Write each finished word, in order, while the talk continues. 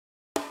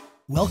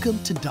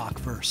Welcome to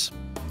DocVerse,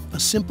 a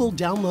simple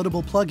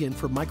downloadable plugin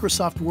for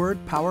Microsoft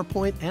Word,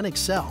 PowerPoint, and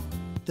Excel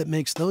that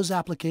makes those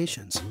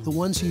applications, the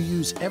ones you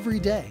use every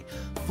day,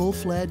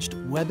 full-fledged,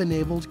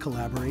 web-enabled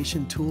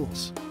collaboration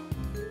tools.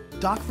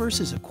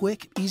 DocVerse is a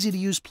quick,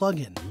 easy-to-use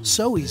plugin,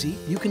 so easy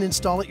you can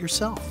install it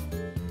yourself.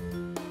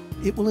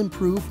 It will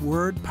improve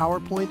Word,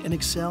 PowerPoint, and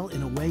Excel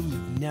in a way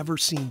you've never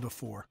seen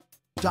before.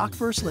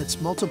 DocVerse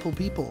lets multiple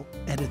people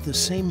edit the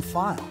same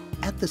file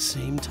at the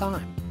same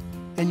time,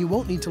 and you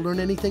won't need to learn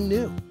anything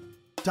new.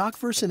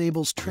 DocVerse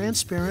enables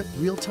transparent,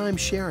 real-time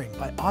sharing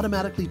by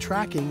automatically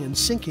tracking and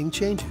syncing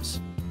changes.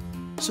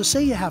 So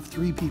say you have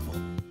 3 people,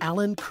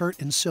 Alan,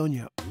 Kurt, and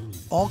Sonia,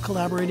 all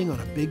collaborating on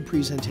a big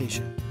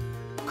presentation.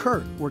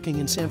 Kurt, working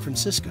in San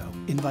Francisco,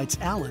 invites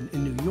Alan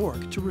in New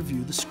York to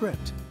review the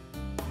script.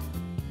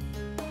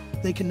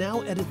 They can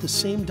now edit the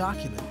same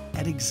document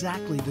at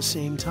exactly the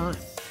same time.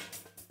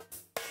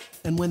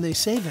 And when they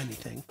save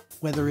anything,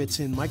 whether it's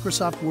in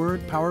Microsoft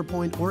Word,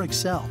 PowerPoint, or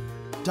Excel,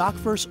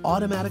 DocVerse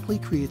automatically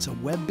creates a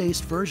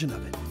web-based version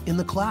of it in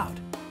the cloud.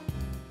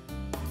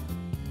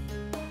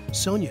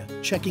 Sonia,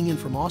 checking in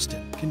from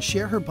Austin, can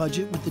share her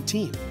budget with the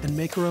team and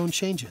make her own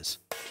changes.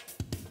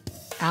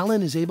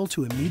 Alan is able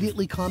to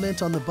immediately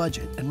comment on the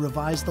budget and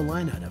revise the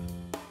line item.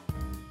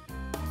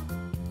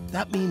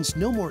 That means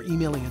no more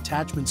emailing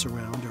attachments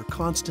around or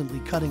constantly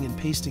cutting and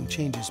pasting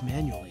changes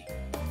manually.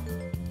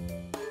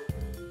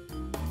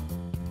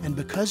 And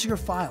because your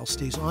file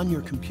stays on your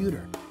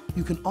computer,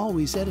 you can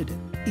always edit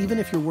it, even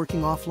if you're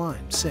working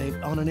offline, say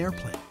on an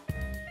airplane.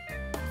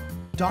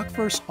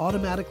 DocVerse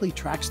automatically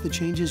tracks the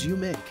changes you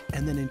make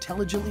and then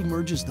intelligently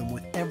merges them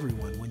with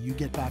everyone when you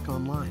get back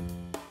online.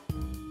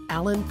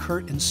 Alan,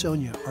 Kurt, and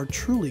Sonia are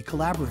truly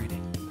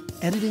collaborating,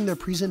 editing their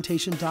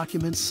presentation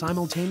documents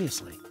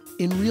simultaneously,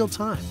 in real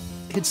time.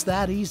 It's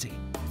that easy.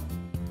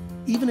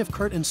 Even if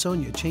Kurt and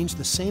Sonia change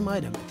the same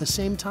item at the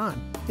same time,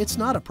 it's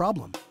not a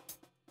problem.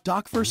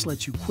 DocVerse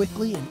lets you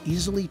quickly and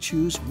easily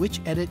choose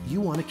which edit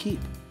you want to keep.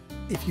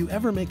 If you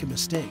ever make a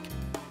mistake,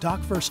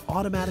 DocVerse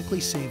automatically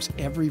saves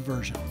every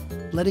version,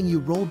 letting you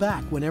roll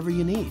back whenever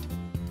you need.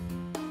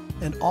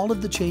 And all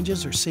of the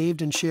changes are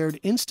saved and shared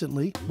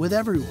instantly with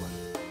everyone.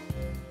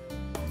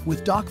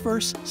 With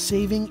DocVerse,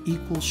 saving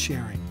equals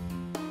sharing.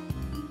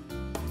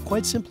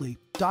 Quite simply,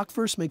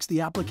 DocVerse makes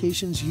the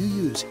applications you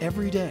use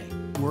every day,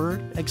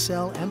 Word,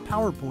 Excel, and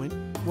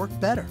PowerPoint, work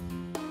better.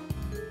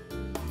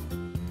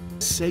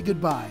 Say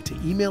goodbye to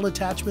email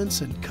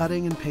attachments and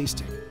cutting and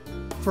pasting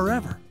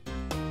forever.